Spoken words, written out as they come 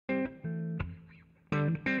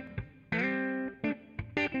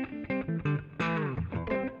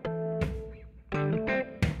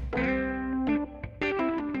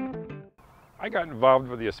got involved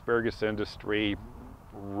with the asparagus industry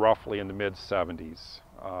roughly in the mid-70s.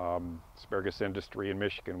 Asparagus industry in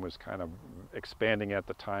Michigan was kind of expanding at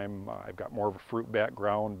the time. I've got more of a fruit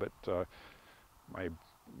background, but my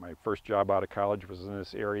first job out of college was in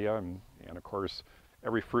this area, and of course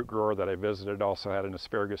every fruit grower that I visited also had an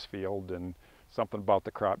asparagus field, and something about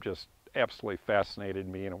the crop just absolutely fascinated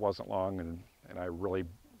me, and it wasn't long and I really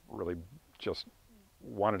just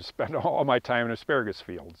wanted to spend all my time in asparagus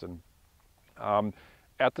fields. And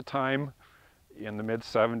at the time, in the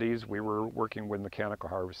mid-70s, we were working with mechanical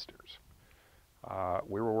harvesters.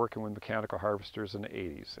 We were working with mechanical harvesters in the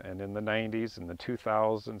 80s and in the 90s and the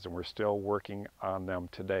 2000s, and we're still working on them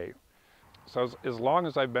today. So as long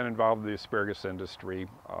as I've been involved in the asparagus industry,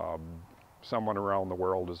 someone around the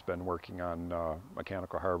world has been working on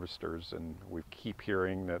mechanical harvesters, and we keep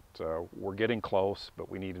hearing that we're getting close, but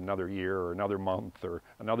we need another year or another month or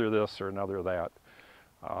another this or another that.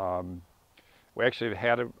 We actually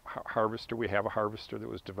had a harvester. We have a harvester that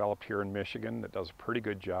was developed here in Michigan that does a pretty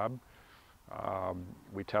good job.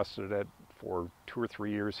 We tested it for 2 or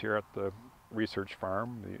 3 years here at the research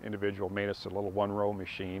farm. The individual made us a little one-row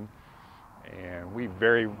machine, and we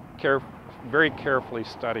very carefully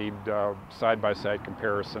studied side-by-side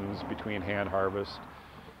comparisons between hand harvest,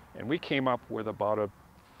 and we came up with about a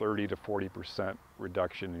 30 to 40%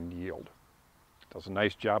 reduction in yield. It does a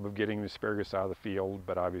nice job of getting the asparagus out of the field,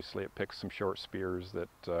 but obviously it picks some short spears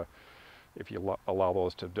that if you allow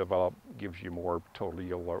those to develop, gives you more total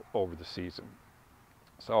yield over the season.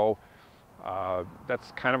 So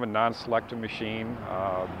that's kind of a non-selective machine.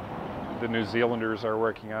 The New Zealanders are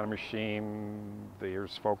working on a machine.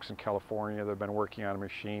 There's folks in California that have been working on a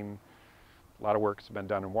machine. A lot of work's been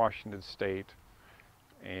done in Washington State,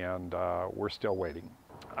 and we're still waiting.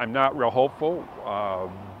 I'm not real hopeful.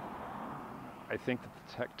 I think that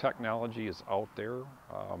the technology is out there.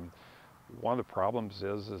 One of the problems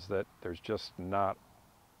is that there's just not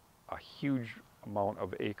a huge amount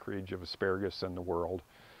of acreage of asparagus in the world,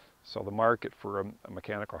 so the market for a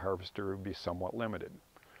mechanical harvester would be somewhat limited.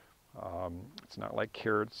 It's not like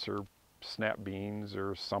carrots or snap beans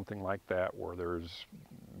or something like that, where there's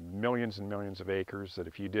millions and millions of acres that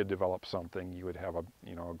if you did develop something, you would have a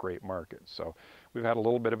great market. So we've had a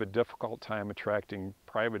little bit of a difficult time attracting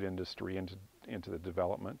private industry into the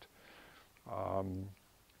development.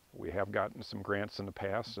 We have gotten some grants in the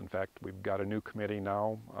past. In fact, we've got a new committee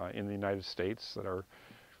now in the United States that are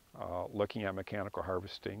looking at mechanical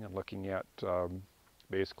harvesting and looking at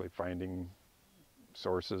basically finding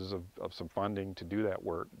sources of some funding to do that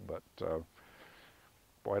work, but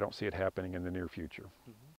boy, I don't see it happening in the near future.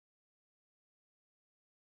 Mm-hmm.